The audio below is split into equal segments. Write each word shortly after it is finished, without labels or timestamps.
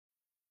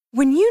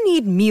When you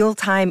need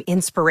mealtime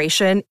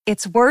inspiration,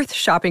 it's worth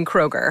shopping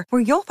Kroger,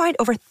 where you'll find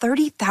over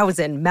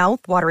 30,000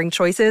 mouth-watering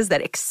choices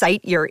that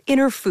excite your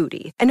inner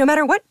foodie. And no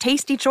matter what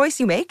tasty choice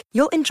you make,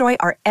 you'll enjoy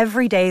our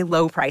everyday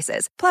low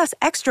prices, plus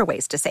extra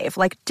ways to save,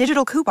 like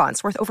digital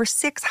coupons worth over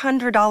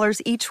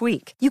 $600 each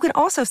week. You can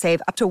also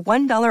save up to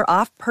 $1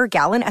 off per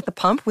gallon at the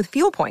pump with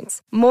fuel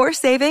points. More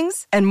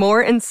savings and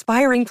more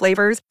inspiring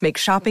flavors make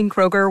shopping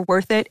Kroger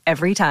worth it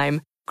every time.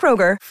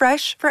 Kroger,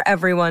 fresh for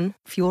everyone.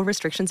 Fuel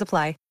restrictions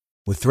apply.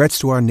 With threats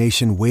to our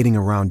nation waiting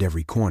around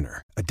every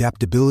corner,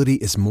 adaptability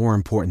is more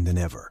important than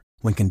ever.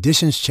 When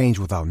conditions change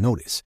without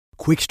notice,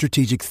 quick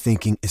strategic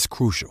thinking is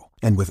crucial.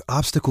 And with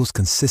obstacles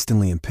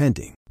consistently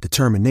impending,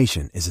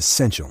 determination is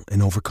essential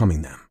in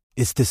overcoming them.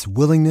 It's this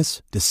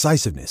willingness,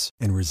 decisiveness,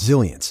 and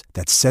resilience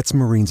that sets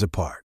Marines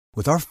apart.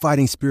 With our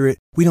fighting spirit,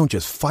 we don't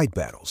just fight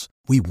battles,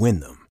 we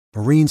win them.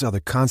 Marines are the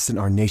constant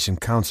our nation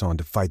counts on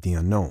to fight the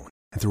unknown.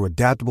 And through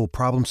adaptable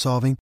problem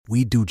solving,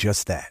 we do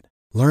just that.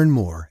 Learn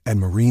more at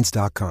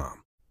marines.com.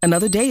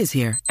 Another day is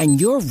here, and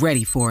you're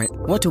ready for it.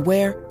 What to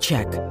wear?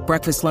 Check.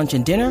 Breakfast, lunch,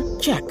 and dinner?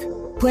 Check.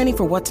 Planning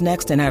for what's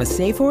next and how to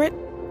save for it?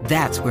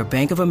 That's where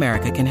Bank of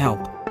America can help.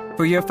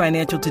 For your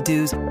financial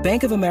to-dos,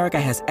 Bank of America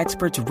has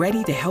experts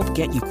ready to help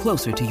get you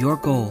closer to your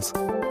goals.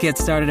 Get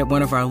started at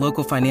one of our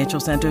local financial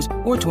centers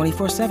or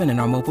 24/7 in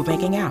our mobile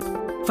banking app.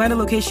 Find a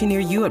location near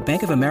you at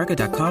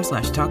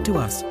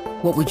bankofamerica.com/talktous.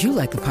 What would you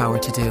like the power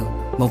to do?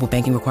 Mobile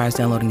banking requires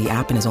downloading the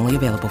app and is only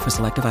available for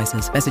select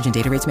devices. Message and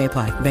data rates may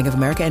apply. Bank of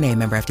America N.A.,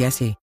 member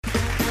FDIC.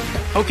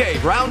 Okay,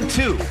 round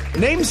two.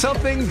 Name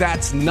something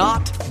that's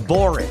not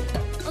boring.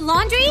 A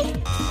laundry?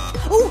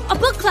 Ooh, a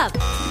book club.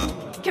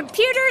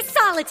 Computer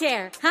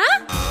solitaire,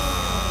 huh?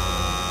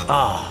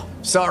 Ah,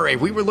 sorry,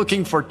 we were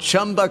looking for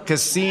Chumba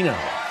Casino.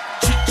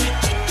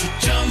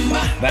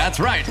 That's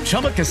right.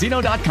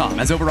 ChumbaCasino.com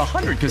has over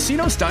 100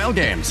 casino-style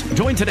games.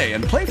 Join today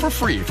and play for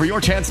free for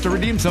your chance to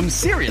redeem some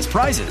serious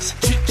prizes.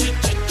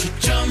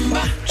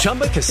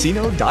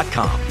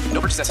 ChumbaCasino.com.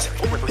 No purchase necessary.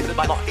 Void where prohibited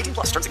by law. 18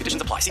 plus. Terms and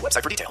conditions apply. See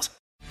website for details.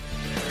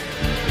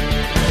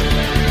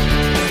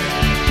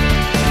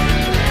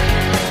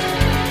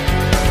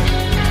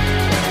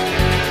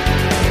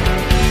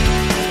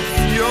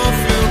 You're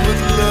filled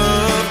with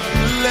love.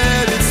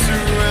 Let it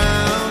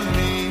surround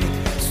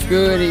me.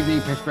 Good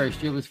evening, Pittsburgh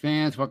Steelers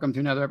fans. Welcome to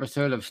another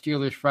episode of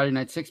Steelers Friday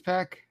Night Six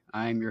Pack.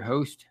 I'm your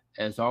host,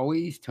 as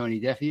always, Tony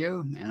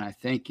Defio, and I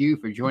thank you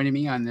for joining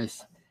me on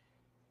this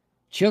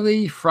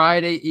chilly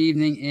Friday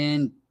evening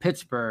in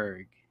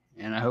Pittsburgh.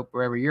 And I hope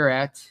wherever you're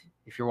at,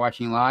 if you're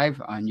watching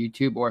live on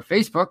YouTube or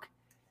Facebook,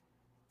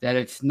 that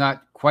it's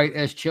not quite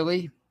as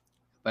chilly,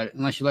 but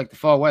unless you like the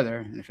fall weather,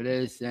 and if it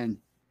is, then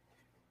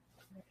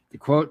to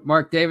quote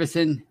Mark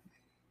Davison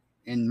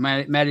and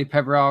Matty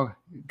Pepperell,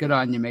 good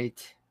on you,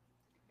 mate.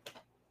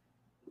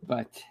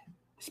 But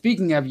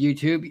speaking of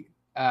YouTube,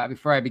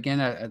 before I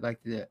begin, I'd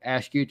like to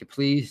ask you to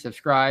please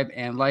subscribe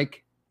and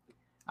like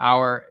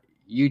our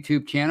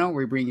YouTube channel.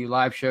 We bring you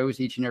live shows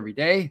each and every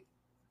day,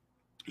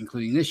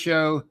 including this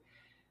show,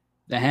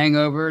 The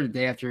Hangover, the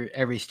day after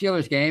every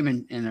Steelers game,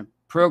 and a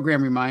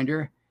program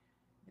reminder.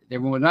 There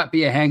will not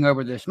be a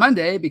hangover this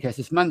Monday because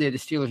this Monday the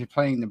Steelers are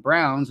playing the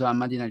Browns on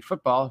Monday Night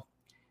Football.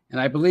 And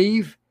I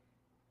believe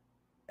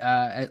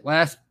at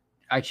last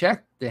I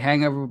checked, the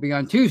hangover will be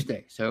on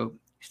Tuesday. So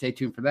stay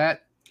tuned for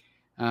that.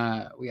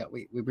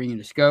 We bring you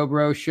the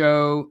Scobro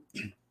show.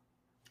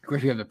 Of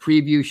course, we have a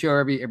preview show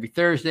every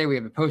Thursday. We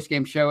have a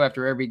post-game show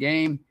after every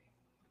game.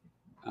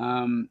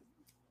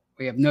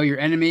 We have Know Your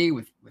Enemy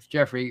with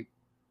Jeffrey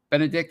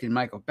Benedict and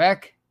Michael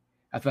Beck.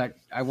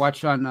 I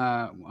watched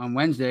on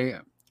Wednesday.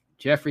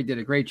 Jeffrey did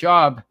a great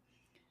job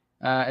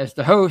as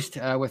the host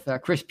with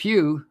Chris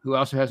Pugh, who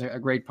also has a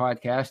great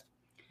podcast.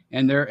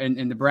 And they're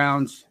in the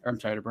Browns. Or I'm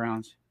sorry, the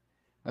Browns,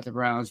 not the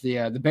Browns.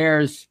 The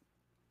Bears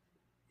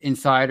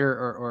insider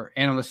or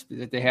analyst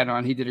that they had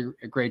on. He did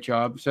a great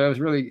job. So it was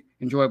a really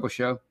enjoyable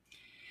show.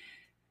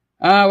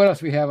 What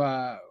else we have?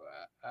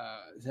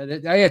 Is that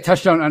it? Oh, yeah,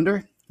 Touchdown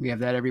Under. We have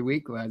that every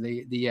week.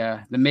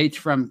 The mates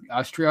from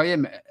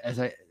Australia, as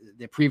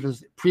they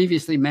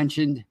previously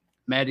mentioned,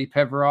 Matty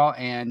Pepperell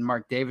and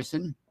Mark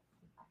Davison.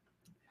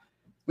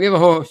 We have a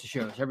whole host of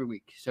shows every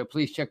week. So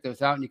please check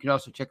those out. And you can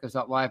also check those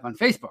out live on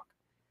Facebook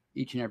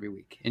each and every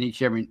week and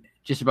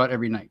just about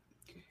every night.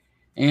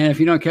 And if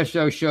you don't catch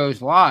those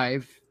shows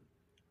live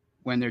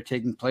when they're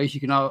taking place, you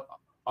can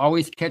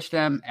always catch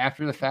them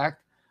after the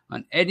fact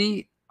on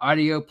any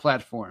audio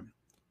platform.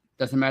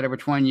 Doesn't matter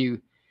which one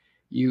you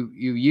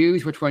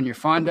use, which one you're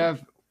fond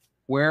of,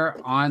 we're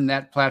on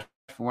that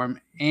platform.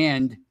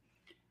 And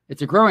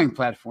it's a growing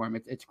platform.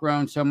 It's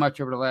grown so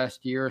much over the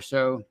last year or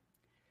so,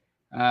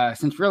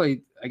 since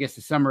really, I guess,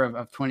 the summer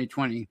of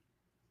 2020.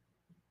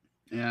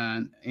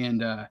 And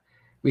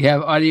we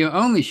have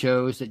audio-only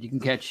shows that you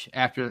can catch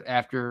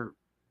after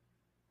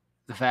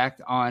the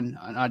fact on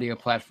an audio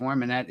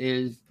platform,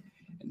 and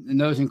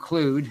those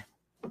include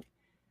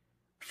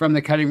From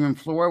the Cutting Room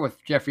Floor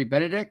with Jeffrey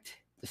Benedict,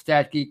 The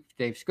Stat Geek with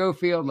Dave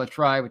Schofield, Let's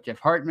Try with Jeff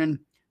Hartman,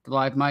 The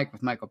Live Mic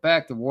with Michael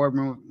Beck, The War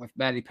Room with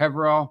Matty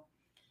Pepperell,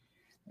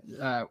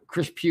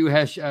 Chris Pugh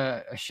has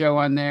a show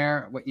on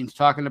there, what Ian's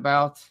talking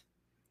about.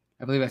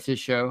 I believe that's his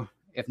show.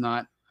 If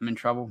not, I'm in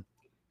trouble.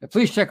 But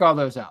please check all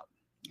those out.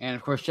 And,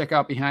 of course, check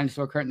out Behind the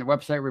Steel Curtain, the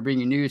website. We're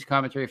bringing news,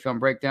 commentary, film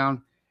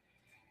breakdown.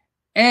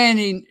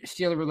 Any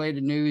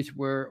Steeler-related news,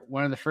 we're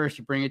one of the first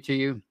to bring it to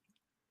you.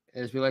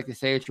 As we like to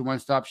say, it's your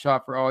one-stop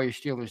shop for all your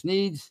Steelers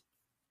needs.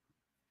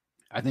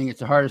 I think it's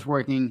the hardest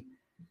working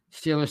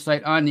Steelers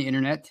site on the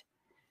internet.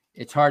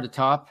 It's hard to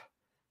top,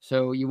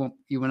 so you will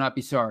not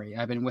be sorry.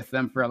 I've been with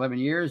them for 11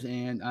 years,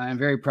 and I'm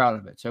very proud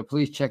of it. So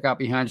please check out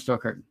Behind the Steel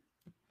Curtain.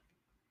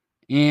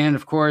 And,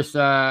 of course,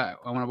 I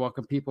want to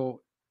welcome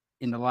people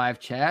in the live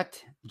chat.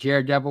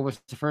 Jared Devil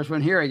was the first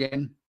one here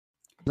again.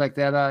 Like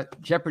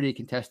that Jeopardy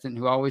contestant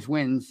who always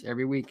wins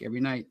every week, every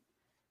night.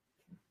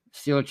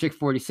 Steeler Chick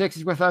 46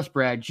 is with us.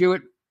 Brad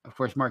Jewett, of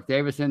course, Mark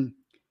Davison.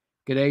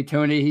 G'day,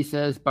 Tony, he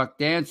says. Buck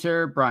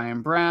Dancer,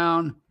 Brian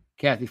Brown,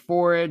 Kathy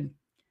Ford,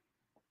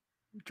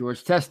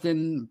 George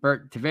Teston,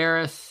 Bert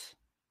Tavares,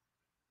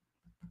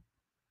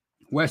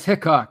 Wes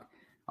Hickok,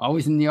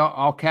 always in the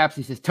all caps.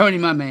 He says, Tony,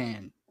 my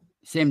man.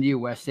 Same to you,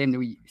 Wes. Same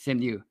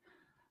to you.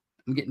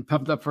 I'm getting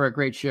pumped up for a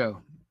great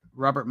show.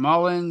 Robert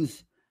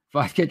Mullins,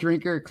 Vodka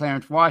Drinker,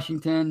 Clarence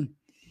Washington.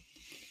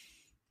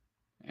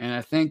 And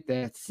I think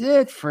that's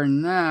it for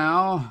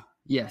now.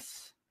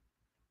 Yes.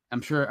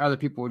 I'm sure other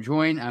people will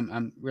join.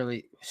 I'm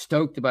really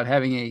stoked about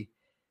having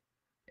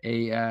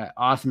a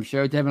awesome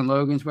show. Devin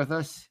Logan's with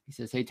us. He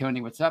says, hey,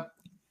 Tony, what's up?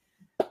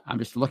 I'm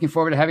just looking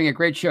forward to having a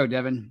great show,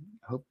 Devin.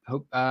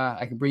 Hope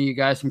I can bring you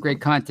guys some great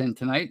content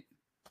tonight.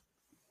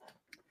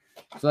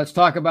 So let's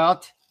talk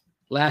about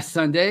last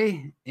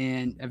Sunday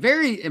and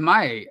in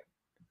my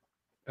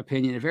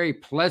opinion, a very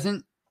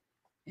pleasant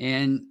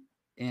and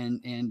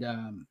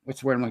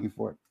what's the word I'm looking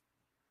for?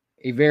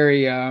 A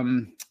very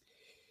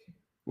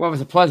it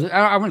was a pleasant.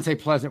 I wouldn't say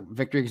pleasant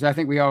victory because I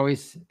think we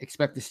always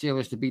expect the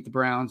Steelers to beat the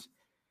Browns,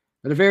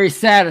 but a very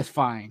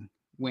satisfying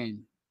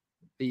win.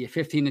 The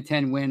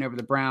 15-10 win over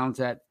the Browns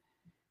at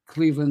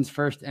Cleveland's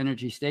First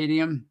Energy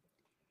Stadium.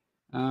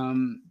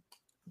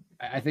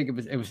 I think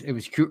it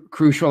was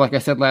crucial. Like I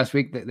said last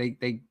week, that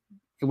it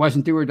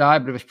wasn't do or die,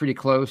 but it was pretty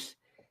close.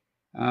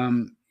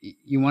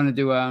 You wanted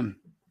to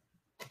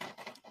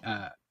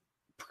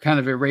kind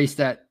of erase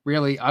that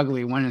really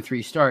ugly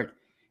 1-3 start,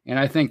 and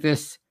I think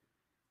this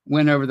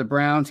win over the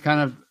Browns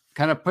kind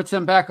of puts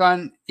them back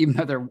on, even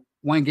though they're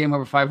one game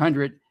over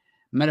 500.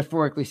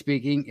 Metaphorically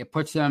speaking, it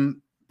puts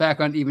them back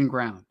on even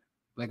ground.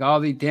 Like all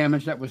the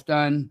damage that was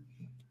done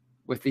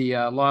with the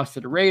loss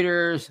to the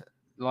Raiders,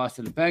 loss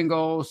to the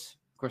Bengals.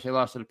 Of course, they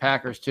lost to the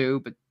Packers too,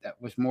 but that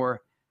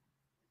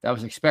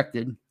was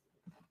expected.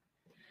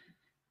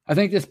 I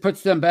think this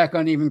puts them back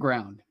on even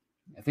ground.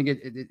 I think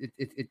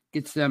it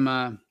gets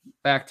them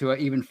back to an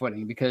even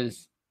footing,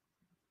 because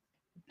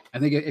I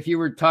think if you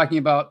were talking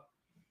about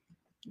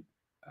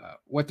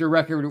what their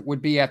record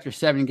would be after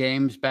 7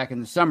 games back in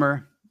the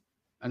summer,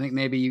 I think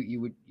maybe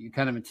you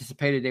kind of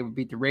anticipated they would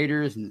beat the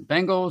Raiders and the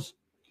Bengals,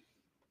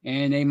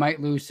 and they might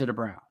lose to the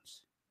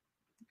Browns.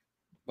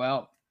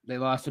 Well, they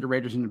lost to the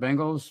Raiders and the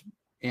Bengals,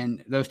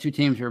 and those two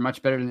teams were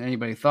much better than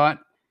anybody thought.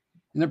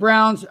 And the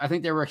Browns, I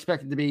think they were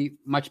expected to be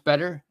much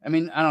better. I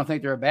mean, I don't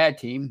think they're a bad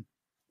team,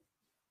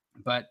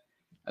 but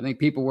I think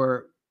people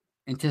were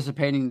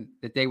anticipating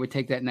that they would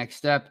take that next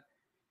step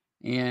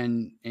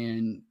and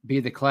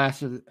be the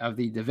class of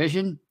the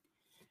division.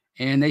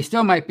 And they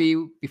still might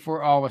be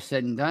before all was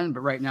said and done,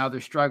 but right now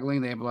they're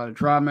struggling. They have a lot of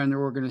drama in their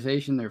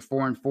organization. They're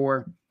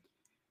 4-4.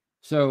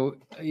 So,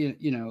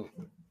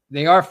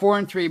 they are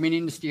 4-3,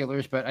 meaning the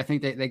Steelers, but I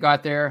think they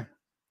got there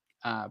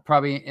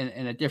probably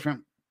in a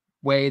different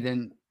way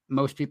than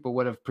most people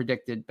would have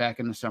predicted back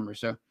in the summer.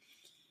 So,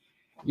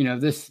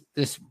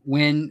 this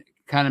win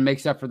kind of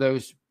makes up for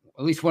those,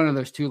 at least one of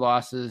those 2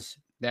 losses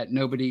that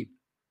nobody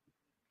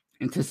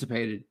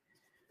anticipated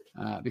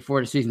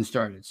before the season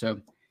started.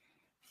 So,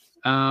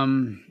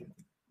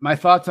 my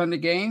thoughts on the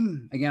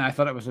game, again, I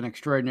thought it was an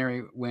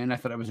extraordinary win. I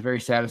thought it was a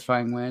very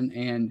satisfying win.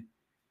 And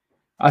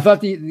I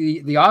thought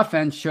the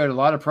offense showed a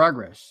lot of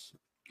progress.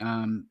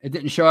 It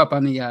didn't show up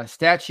on the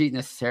stat sheet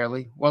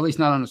necessarily, well, at least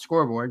not on the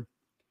scoreboard.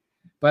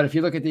 But if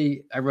you look at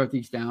I wrote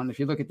these down. If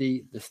you look at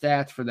the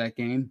stats for that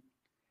game,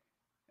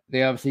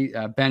 they obviously,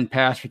 Ben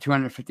passed for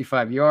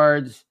 255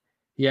 yards.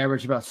 He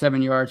averaged about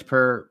 7 yards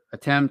per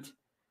attempt.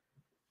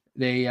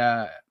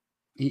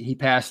 He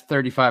passed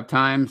 35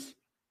 times.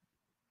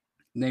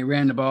 They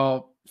ran the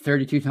ball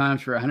 32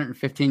 times for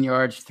 115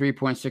 yards,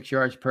 3.6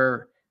 yards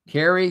per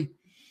carry.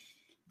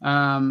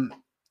 Not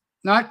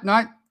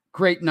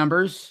great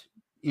numbers,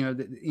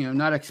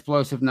 not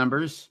explosive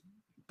numbers,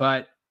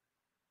 but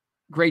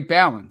great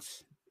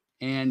balance.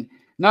 And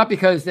not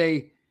because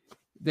they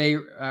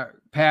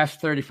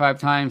passed 35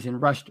 times and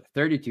rushed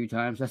 32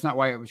 times. That's not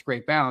why it was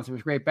great balance. It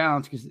was great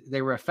balance because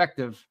they were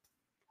effective,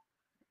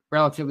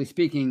 relatively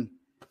speaking,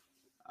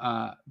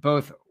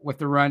 both with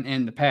the run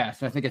and the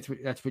pass. And I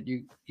think that's what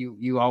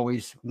you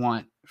always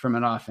want from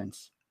an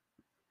offense.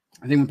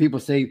 I think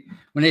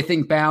when they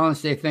think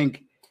balance, they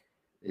think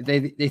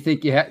they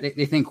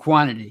think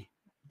quantity,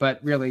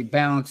 but really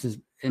balance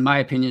in my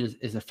opinion,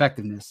 is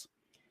effectiveness.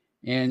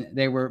 And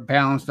they were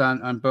balanced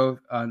on both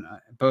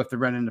the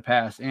run and the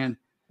pass. And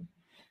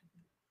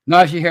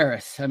Najee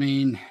Harris, I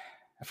mean,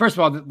 first of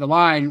all, the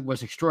line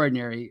was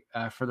extraordinary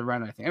for the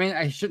run, I think. I mean,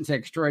 I shouldn't say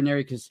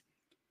extraordinary because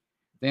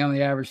they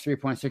only averaged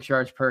 3.6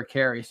 yards per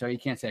carry, so you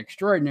can't say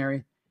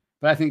extraordinary.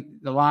 But I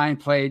think the line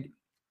played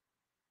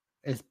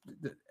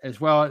as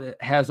well as it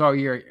has all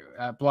year,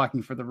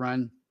 blocking for the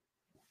run.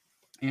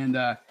 And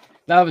that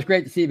was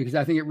great to see because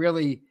I think it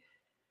really,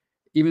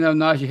 even though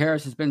Najee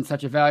Harris has been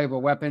such a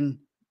valuable weapon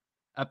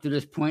up to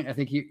this point, I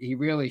think he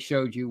really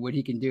showed you what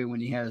he can do when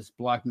he has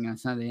blocking on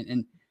Sunday.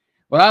 And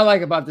what I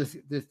like about this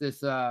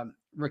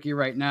rookie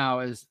right now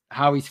is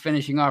how he's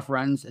finishing off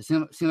runs. It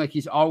seems like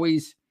he's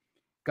always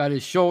got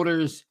his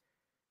shoulders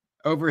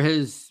over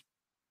his,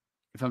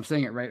 if I'm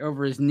saying it right,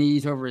 over his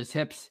knees, over his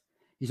hips.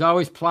 He's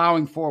always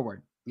plowing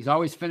forward. He's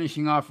always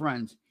finishing off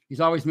runs. He's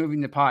always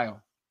moving the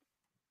pile.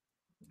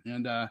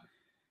 And to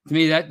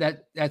me,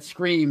 that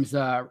screams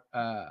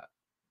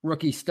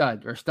rookie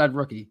stud or stud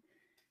rookie.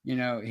 You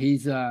know,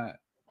 he's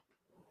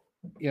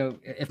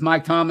if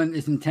Mike Tomlin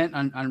is intent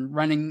on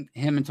running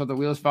him until the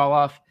wheels fall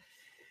off,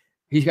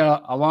 he's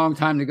got a long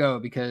time to go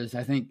because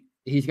I think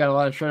he's got a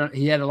lot of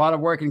he had a lot of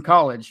work in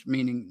college,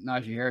 meaning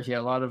Najee Harris. He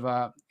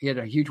had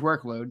a huge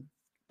workload,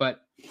 but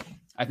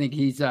I think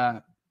he's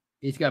got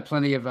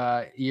plenty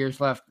of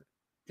years left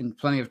and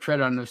plenty of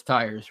tread on those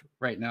tires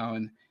right now.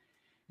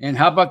 And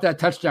how about that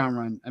touchdown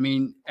run? I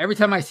mean, every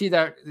time I see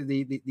that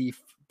the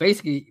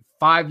basically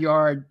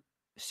 5-yard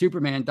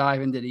Superman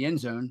dive into the end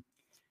zone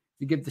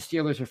to give the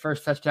Steelers their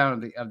first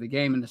touchdown of the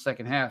game in the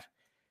second half,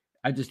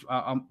 I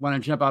want to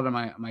jump out of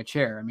my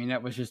chair. I mean,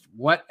 that was just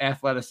what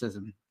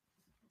athleticism.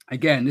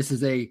 Again, this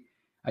is a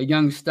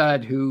young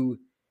stud who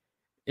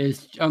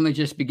is only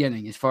just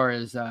beginning as far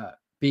as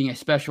being a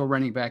special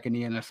running back in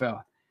the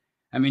NFL.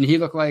 I mean, he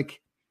looked like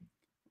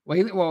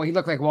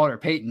Walter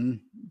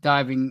Payton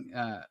diving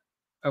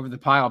over the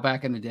pile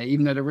back in the day,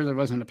 even though there really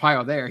wasn't a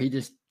pile there. He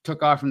just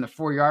took off from the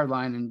 4-yard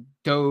line and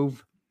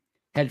dove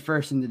head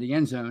first into the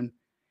end zone.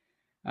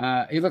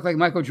 He looked like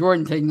Michael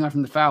Jordan taking off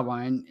from the foul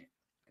line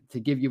to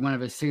give you one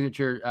of his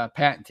signature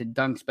patented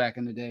dunks back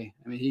in the day.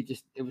 I mean,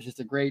 it was just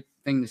a great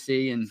thing to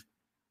see. And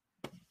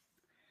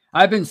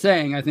I've been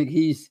saying, I think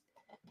he's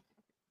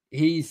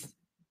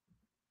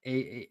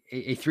a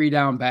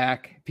 3-down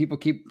back. People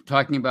keep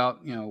talking about,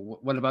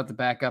 what about the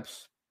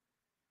backups?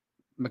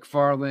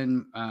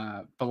 McFarland,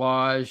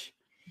 Balaj,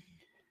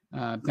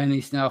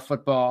 Benny Snell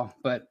football.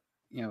 But,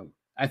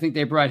 I think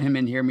they brought him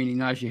in here, meaning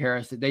Najee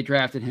Harris, that they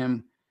drafted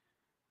him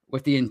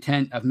with the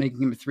intent of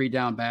making him a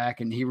 3-down back.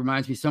 And he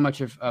reminds me so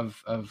much of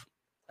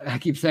I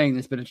keep saying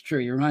this, but it's true.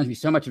 He reminds me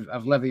so much of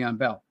Le'Veon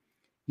Bell.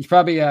 He's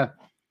probably a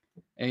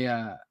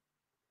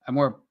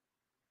more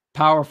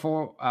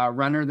powerful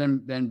runner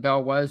than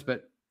Bell was,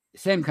 but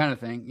same kind of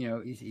thing.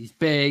 He's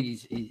big,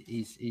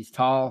 he's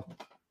tall.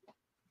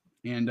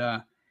 And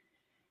of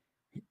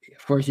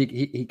course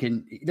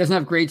he doesn't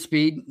have great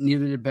speed,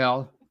 neither did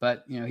Bell,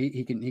 but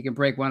he can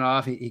break one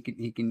off. He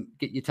can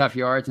get you tough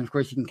yards, and of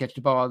course he can catch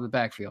the ball out of the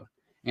backfield.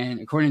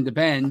 And according to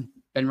Ben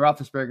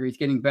Roethlisberger, he's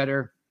getting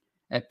better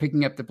at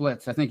picking up the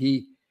blitz. I think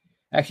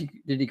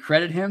did he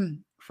credit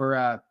him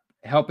for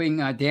helping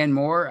Dan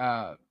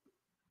Moore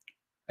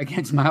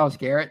against Myles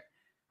Garrett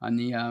on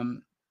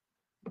the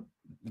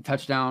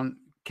touchdown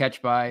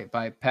catch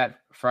by Pat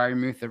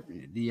Freiermuth,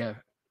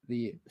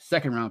 the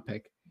second round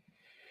pick.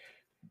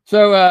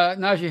 So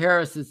Najee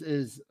Harris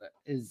is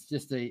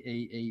just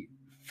a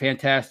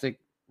fantastic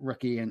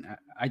rookie, and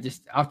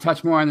I'll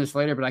touch more on this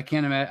later, but I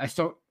can't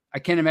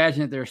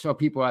imagine that there are still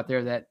people out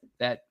there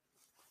that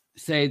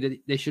say that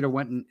they should have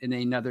went in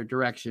another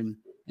direction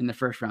in the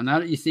first round. Now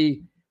that you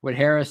see what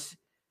Harris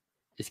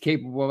is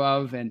capable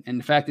of, and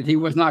the fact that he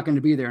was not going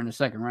to be there in the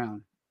second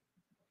round,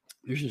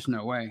 there's just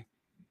no way.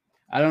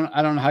 I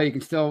don't know how you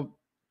can still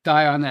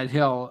die on that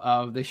hill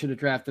of they should have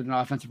drafted an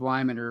offensive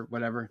lineman or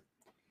whatever.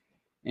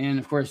 And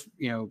of course,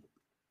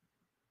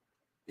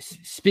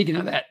 speaking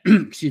of that,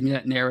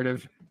 that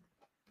narrative,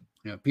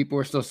 people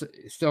are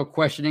still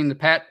questioning the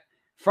Pat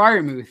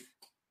Freiermuth.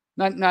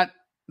 Not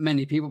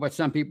many people, but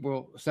some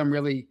people, some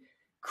really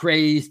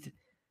crazed,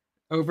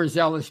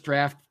 overzealous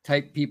draft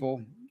type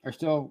people are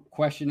still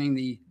questioning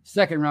the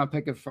second round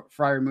pick of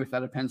Freiermuth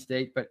out of Penn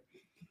State. But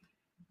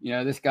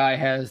this guy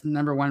has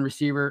number one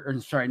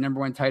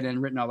tight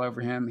end written all over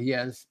him. He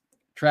has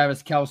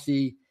Travis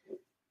Kelce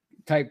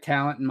type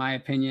talent, in my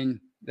opinion,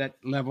 that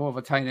level of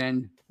a tight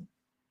end.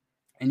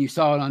 And you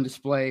saw it on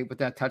display with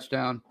that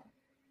touchdown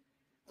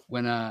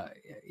when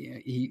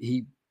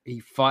he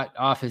fought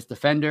off his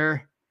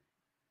defender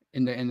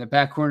in the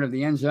back corner of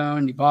the end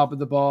zone. He bobbled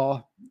the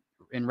ball,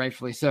 and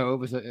rightfully so. It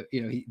was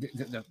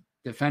the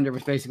defender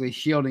was basically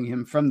shielding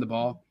him from the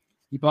ball.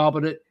 He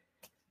bobbled it,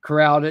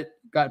 corralled it,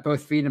 got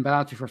both feet in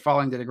bounds before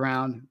falling to the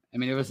ground. I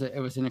mean, it was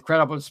an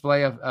incredible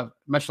display of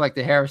much like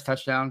the Harris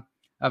touchdown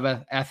of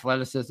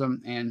athleticism.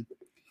 And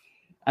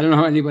I don't know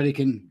how anybody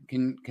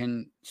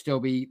can still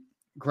be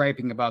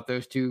griping about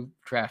those two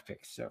draft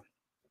picks. So,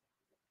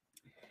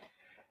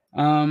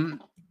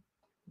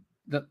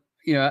 the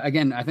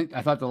again,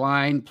 I thought the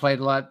line played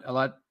a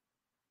lot.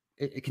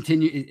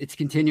 It's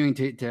continuing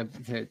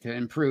to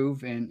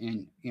improve,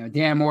 and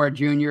Dan Moore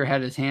Jr.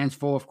 had his hands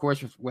full, of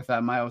course, with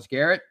Myles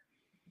Garrett.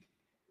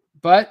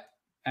 But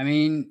I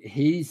mean,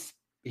 he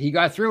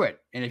got through it,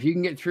 and if you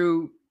can get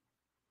through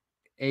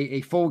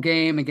a full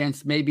game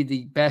against maybe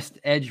the best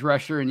edge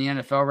rusher in the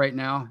NFL right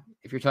now,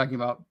 if you're talking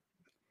about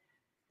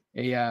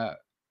a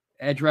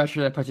edge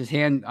rusher that puts his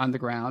hand on the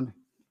ground,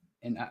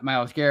 and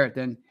Myles Garrett,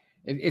 then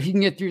if you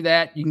can get through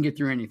that, you can get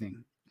through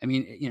anything. I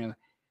mean,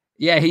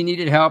 yeah, he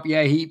needed help.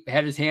 Yeah, he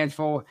had his hands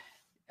full.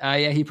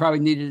 Yeah, he probably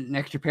needed an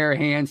extra pair of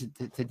hands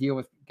to deal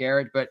with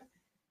Garrett, but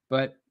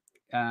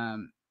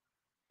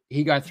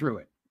he got through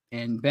it.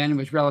 And Ben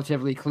was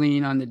relatively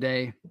clean on the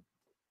day.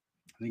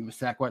 I think he was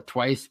sacked,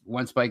 twice,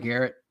 once by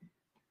Garrett.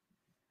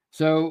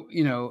 So,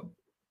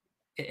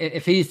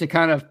 if he's the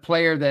kind of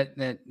player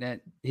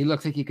that he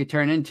looks like he could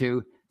turn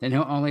into, then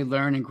he'll only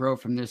learn and grow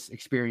from this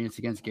experience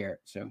against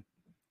Garrett. So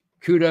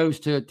kudos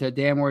to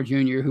Dan Moore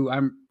Jr., who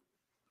I'm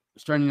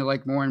starting to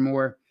like more and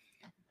more.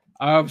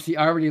 I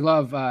already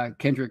love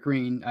Kendrick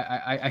Green.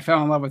 I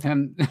fell in love with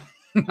him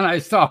when I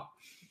saw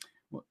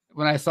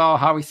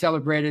how he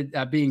celebrated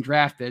being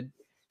drafted,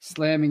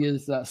 spiking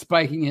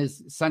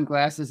his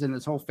sunglasses and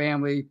his whole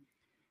family,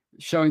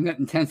 showing that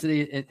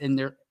intensity in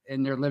their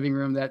living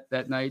room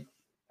that night.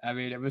 I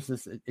mean, it was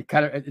just it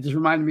just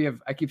reminded me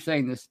of, I keep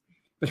saying this,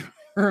 but it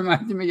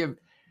reminded me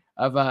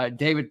of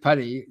David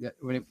Putty,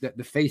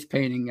 the face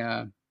painting,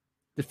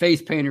 the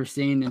face painter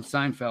scene in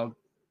Seinfeld.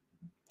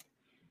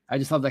 I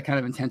just love that kind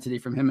of intensity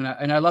from him,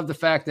 and I love the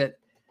fact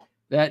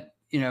that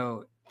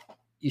you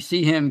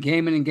see him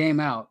game in and game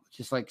out,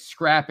 just like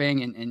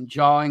scrapping and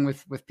jawing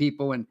with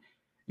people, and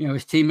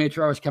his teammates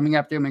are always coming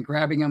up to him and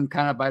grabbing him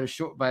kind of by the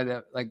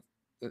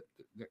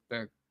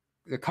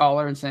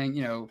collar and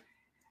saying,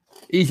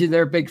 easy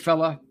there, big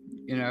fella.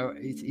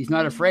 He's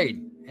not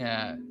afraid.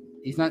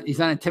 He's not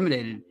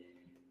intimidated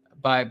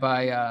by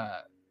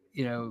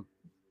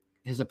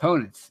his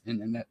opponents,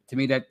 and that, to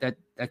me,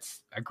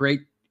 that's a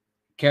great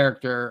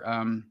character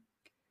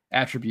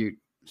attribute.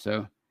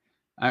 So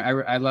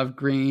I love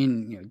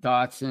Green,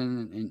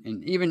 Dotson,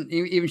 and even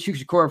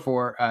Chuks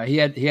Okorafor. He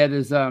had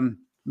his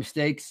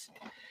mistakes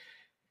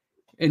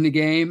in the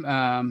game,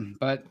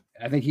 but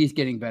I think he's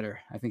getting better.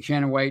 I think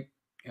Shannon White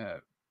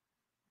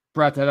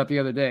brought that up the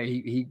other day.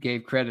 He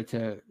gave credit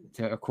to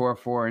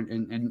Okorafor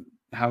and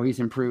how he's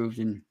improved,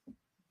 and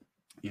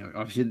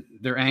obviously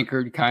they're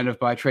anchored kind of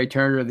by Trey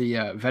Turner,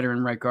 the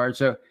veteran right guard.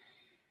 So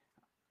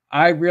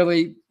I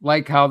really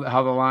like how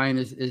the line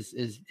is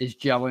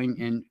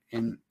gelling,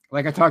 and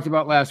like I talked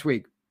about last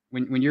week,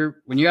 when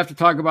you have to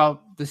talk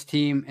about this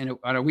team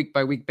on a week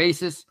by week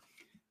basis,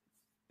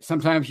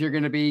 sometimes you're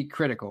going to be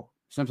critical,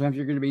 sometimes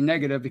you're going to be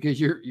negative because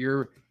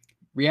you're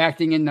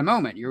reacting in the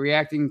moment, you're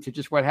reacting to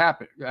just what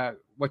happened,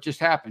 what just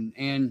happened,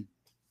 and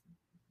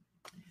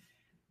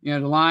the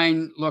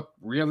line looked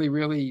really,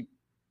 really,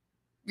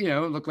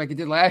 looked like it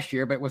did last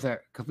year, but with a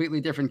completely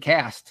different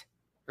cast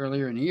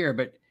earlier in the year,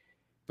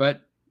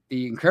 but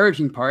the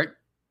encouraging part,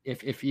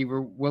 if you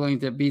were willing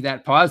to be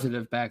that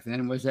positive back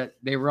then, was that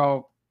they were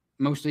all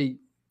mostly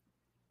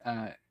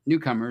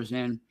newcomers.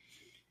 And,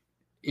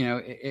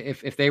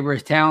 if they were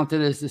as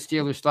talented as the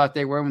Steelers thought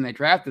they were when they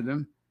drafted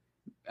them,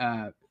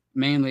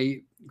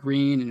 mainly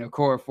Green and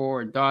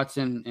Okorafor and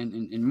Dotson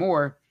and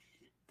more,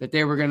 that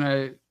they were going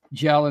to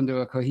gel into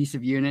a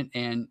cohesive unit.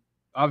 And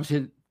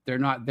obviously they're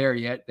not there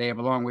yet. They have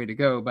a long way to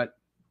go, but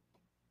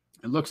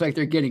it looks like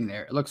they're getting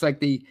there. It looks like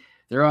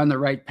they're on the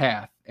right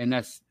path. And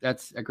that's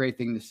a great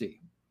thing to see.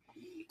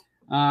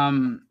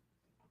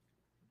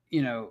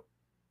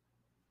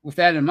 With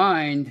that in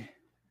mind,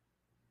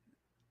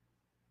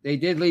 they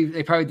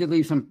probably did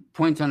leave some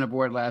points on the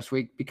board last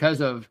week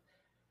because of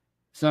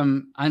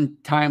some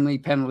untimely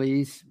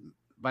penalties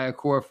by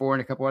Okorafor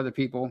and a couple other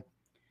people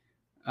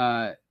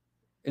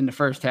in the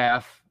first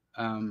half.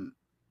 So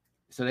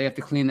they have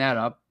to clean that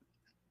up,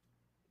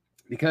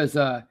 because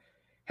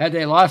had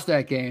they lost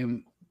that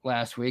game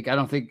last week, I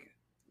don't think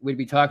we'd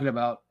be talking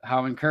about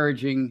how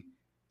encouraged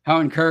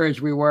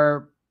we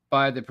were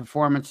by the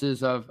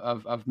performances of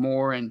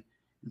Moore and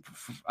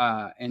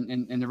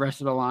the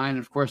rest of the line. And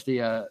of course,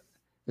 the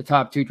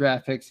top two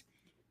draft picks.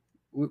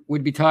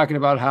 We'd be talking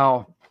about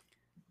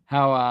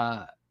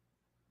how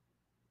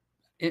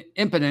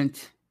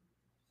impotent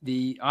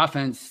the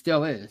offense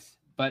still is,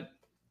 but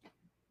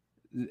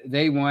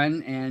they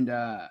won. And,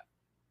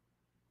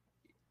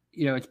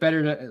 it's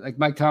better to, like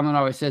Mike Tomlin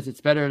always says,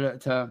 it's better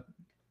to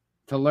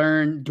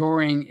learn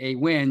during a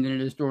win than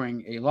it is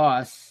during a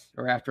loss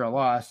or after a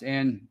loss.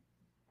 And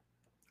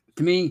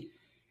to me,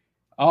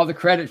 all the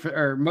credit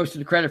most of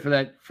the credit for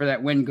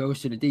that win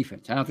goes to the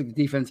defense. I don't think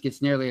the defense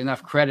gets nearly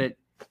enough credit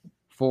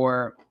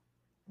for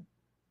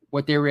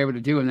what they were able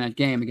to do in that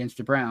game against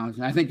the Browns.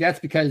 And I think that's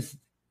because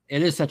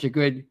it is such a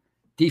good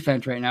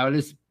defense right now. It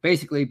is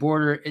basically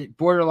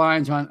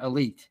borderlines on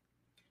elite.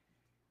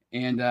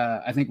 And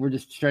I think we're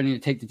just starting to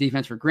take the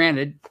defense for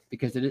granted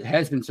because it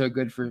has been so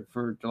good for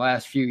the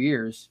last few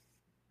years.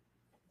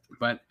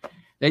 But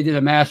they did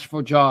a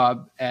masterful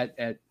job at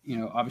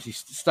obviously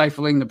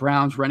stifling the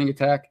Browns' rushing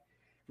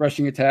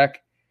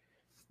attack.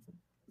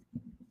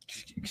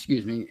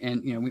 Excuse me.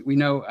 And we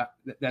know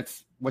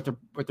that's what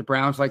the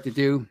Browns like to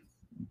do.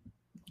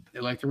 They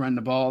like to run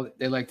the ball.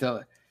 They like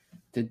to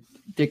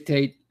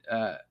dictate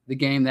the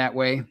game that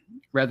way,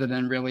 rather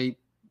than really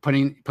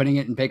putting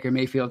it in Baker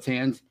Mayfield's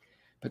hands.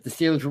 But the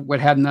Steelers would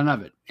have none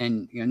of it.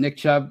 And Nick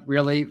Chubb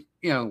really,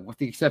 with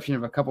the exception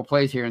of a couple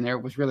plays here and there,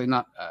 was really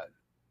not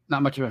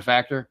much of a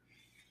factor.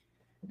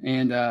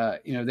 And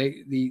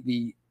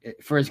they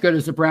for as good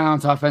as the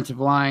Browns' offensive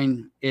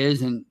line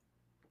is, and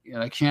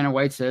like Shannon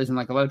White says, and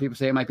like a lot of people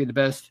say, it might be the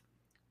best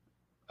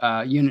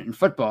unit in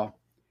football.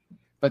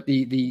 But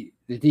the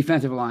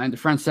defensive line, the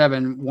front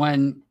seven,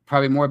 won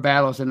probably more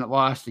battles than it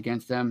lost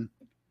against them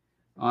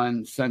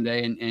on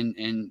Sunday,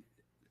 and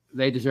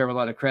they deserve a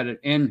lot of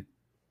credit. And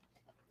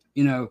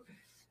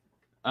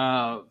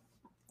I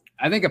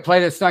think a play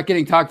that's not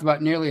getting talked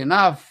about nearly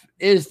enough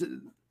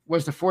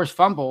was the forced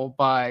fumble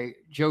by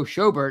Joe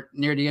Schobert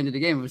near the end of the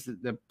game. It was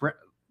the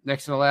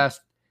next to the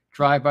last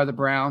drive by the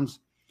Browns.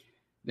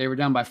 They were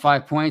down by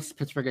 5 points.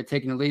 Pittsburgh had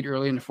taken the lead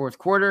early in the fourth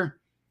quarter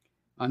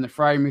on the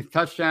Freiermuth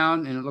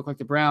touchdown, and it looked like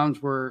the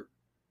Browns were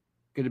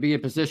going to be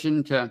in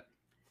position to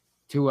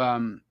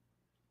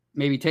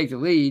maybe take the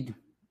lead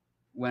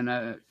when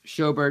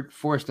Schobert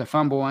forced a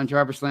fumble on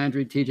Jarvis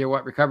Landry. TJ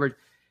Watt recovered,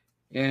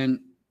 and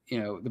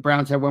the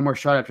Browns had one more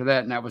shot after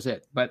that, and that was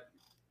it. But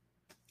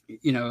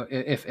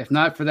if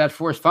not for that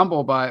forced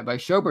fumble by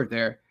Schobert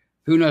there,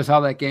 who knows how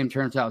that game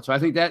turns out. So I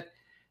think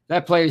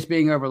that play is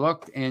being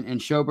overlooked, and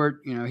Schobert,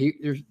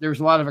 there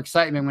was a lot of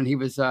excitement when he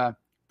was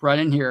brought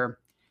in here.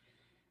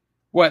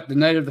 The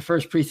night of the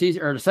first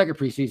preseason or the second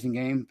preseason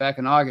game back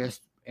in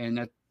August, and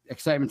that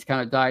excitement's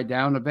kind of died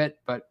down a bit.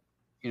 But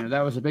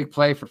that was a big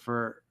play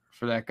for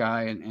that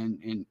guy,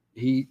 and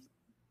he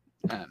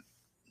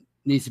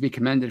needs to be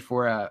commended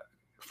for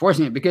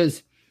forcing it,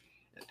 because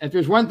if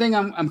there's one thing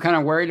I'm kind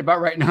of worried about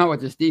right now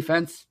with this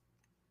defense,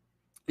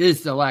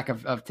 is the lack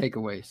of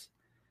takeaways.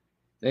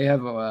 They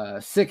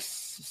have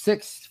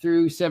 6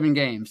 through 7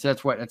 games.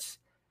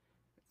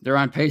 They're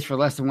on pace for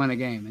less than one a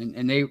game,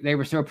 and they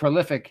were so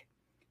prolific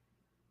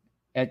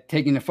at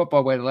taking the football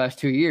away the last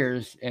 2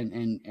 years,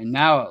 and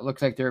now it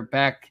looks like they're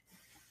back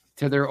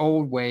to their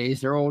old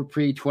ways, their old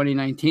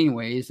pre-2019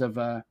 ways of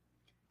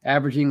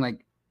averaging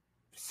like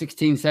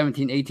 16,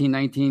 17, 18,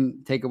 19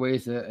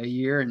 takeaways a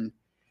year. And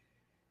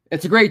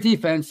it's a great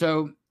defense.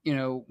 So,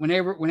 when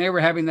they were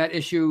having that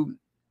issue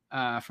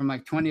from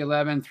like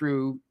 2011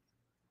 through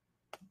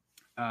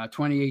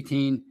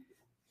 2018,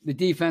 the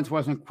defense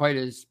wasn't quite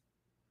as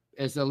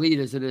elite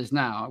as it is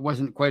now. It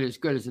wasn't quite as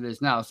good as it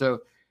is now. So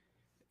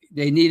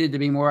they needed to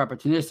be more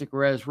opportunistic,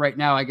 whereas right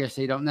now, I guess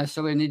they don't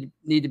necessarily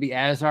need to be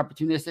as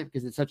opportunistic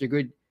because it's such a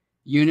good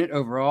unit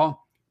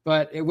overall.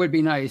 But it would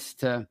be nice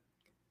to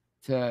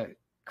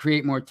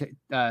create more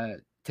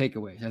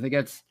takeaways. I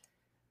think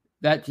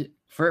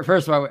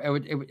first of all,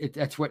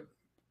 that's what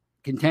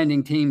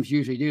contending teams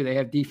usually do. They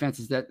have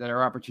defenses that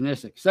are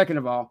opportunistic. Second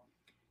of all,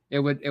 it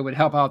would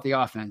help out the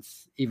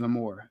offense even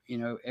more.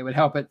 It would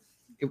help it.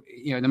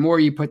 The more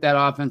you put that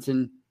offense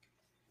in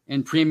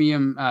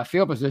premium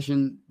field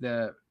position,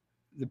 the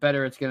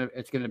better it's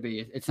gonna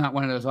be. It's not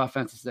one of those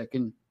offenses that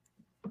can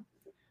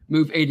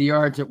move 80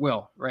 yards at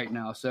will right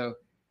now. So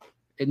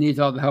it needs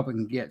all the help it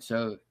can get.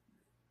 So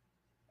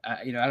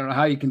I don't know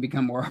how you can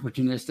become more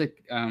opportunistic.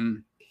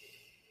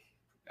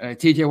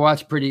 TJ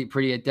Watt's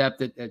pretty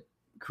adept at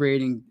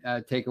creating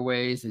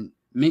takeaways, and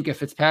Minkah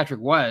Fitzpatrick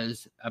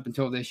was up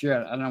until this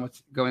year. I don't know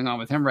what's going on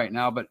with him right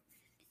now, but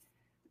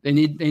they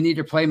need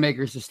their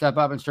playmakers to step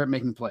up and start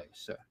making plays.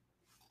 So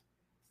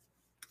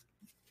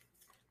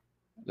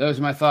those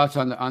are my thoughts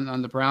on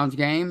the Browns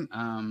game.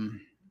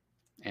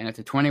 And at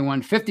the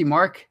 21:50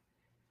 mark,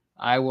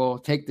 I will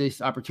take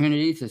this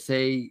opportunity to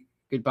say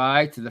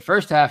goodbye to the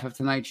first half of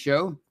tonight's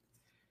show.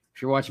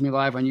 If you're watching me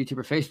live on YouTube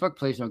or Facebook,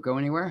 please don't go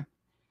anywhere.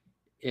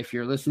 If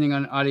you're listening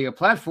on an audio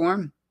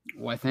platform,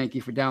 well, I thank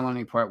you for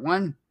downloading part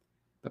 1.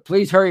 But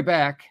please hurry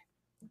back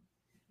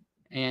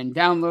and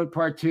download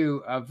part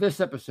 2 of this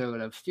episode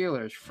of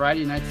Steelers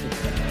Friday Night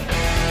Success.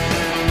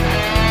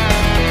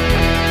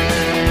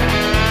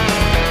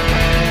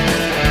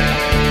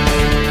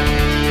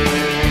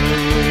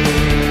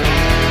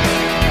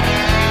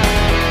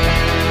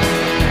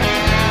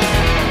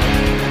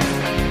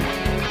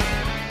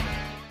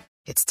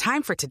 It's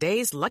time for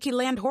today's Lucky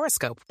Land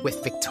horoscope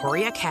with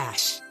Victoria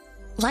Cash.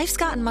 Life's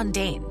gotten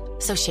mundane,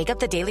 so shake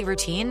up the daily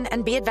routine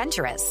and be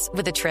adventurous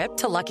with a trip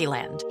to Lucky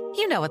Land.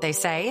 You know what they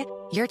say,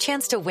 your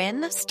chance to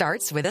win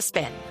starts with a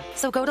spin.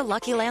 So go to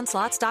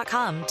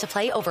LuckyLandSlots.com to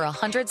play over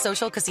 100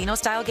 social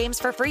casino-style games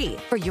for free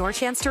for your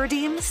chance to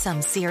redeem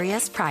some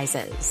serious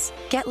prizes.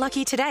 Get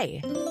lucky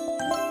today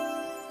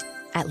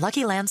at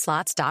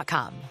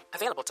LuckyLandSlots.com.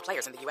 Available to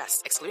players in the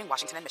U.S., excluding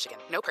Washington and Michigan.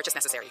 No purchase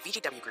necessary.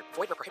 VGW Group.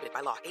 Void where prohibited by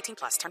law.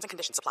 18+. Terms and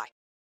conditions apply.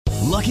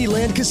 Lucky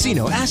Land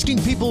Casino,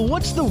 asking people,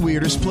 what's the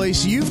weirdest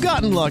place you've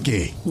gotten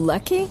lucky?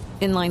 Lucky?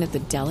 In line at the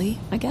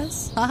deli, I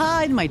guess?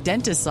 Aha, in my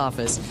dentist's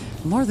office.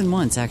 More than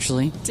once,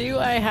 actually. Do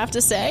I have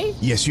to say?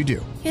 Yes, you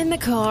do. In the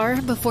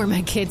car before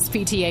my kids'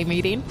 PTA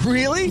meeting.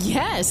 Really?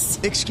 Yes.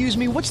 Excuse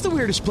me, what's the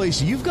weirdest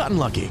place you've gotten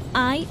lucky?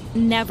 I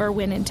never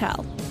win and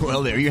tell.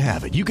 Well, there you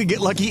have it. You can get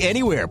lucky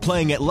anywhere,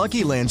 playing at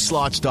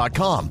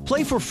LuckyLandSlots.com.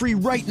 Play for free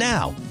right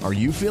now. Are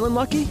you feeling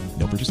lucky?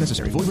 No purchase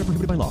necessary. Void where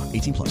prohibited by law.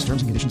 18 plus.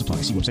 Terms and conditions apply.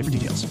 See website for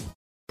details.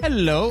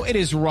 Hello, it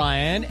is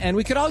Ryan, and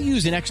we could all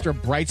use an extra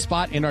bright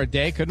spot in our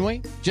day, couldn't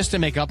we? Just to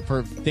make up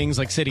for things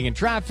like sitting in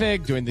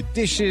traffic, doing the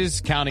dishes,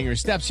 counting your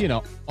steps, you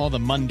know, all the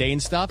mundane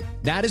stuff.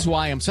 That is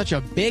why I'm such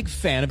a big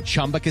fan of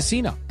Chumba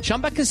Casino.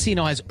 Chumba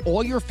Casino has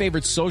all your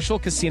favorite social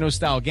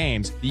casino-style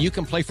games that you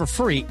can play for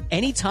free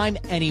anytime,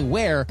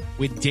 anywhere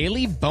with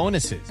daily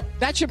bonuses.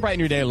 That should brighten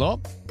your day a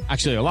little.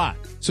 Actually, a lot.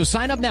 So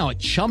sign up now at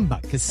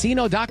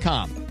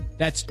ChumbaCasino.com.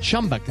 That's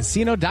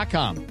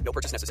ChumbaCasino.com. No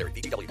purchase necessary.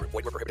 VGW Group.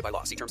 Void where prohibited by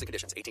law. See terms and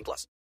conditions. 18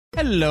 plus.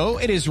 Hello,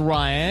 it is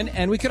Ryan,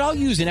 and we could all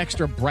use an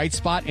extra bright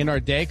spot in our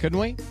day, couldn't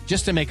we?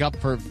 Just to make up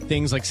for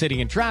things like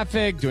sitting in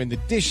traffic, doing the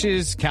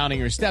dishes, counting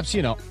your steps,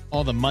 you know,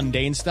 all the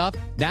mundane stuff.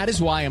 That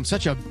is why I'm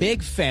such a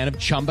big fan of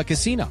Chumba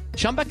Casino.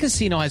 Chumba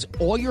Casino has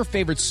all your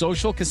favorite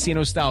social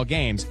casino-style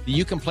games that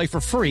you can play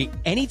for free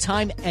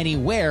anytime,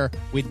 anywhere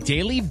with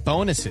daily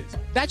bonuses.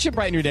 That should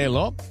brighten your day a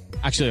little.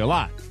 Actually, a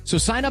lot. So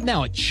sign up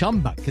now at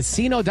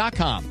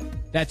ChumbaCasino.com.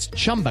 That's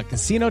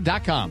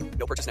ChumbaCasino.com.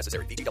 No purchase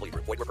necessary. VGW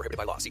Group. Void where prohibited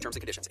by law. See terms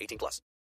and conditions. 18 plus.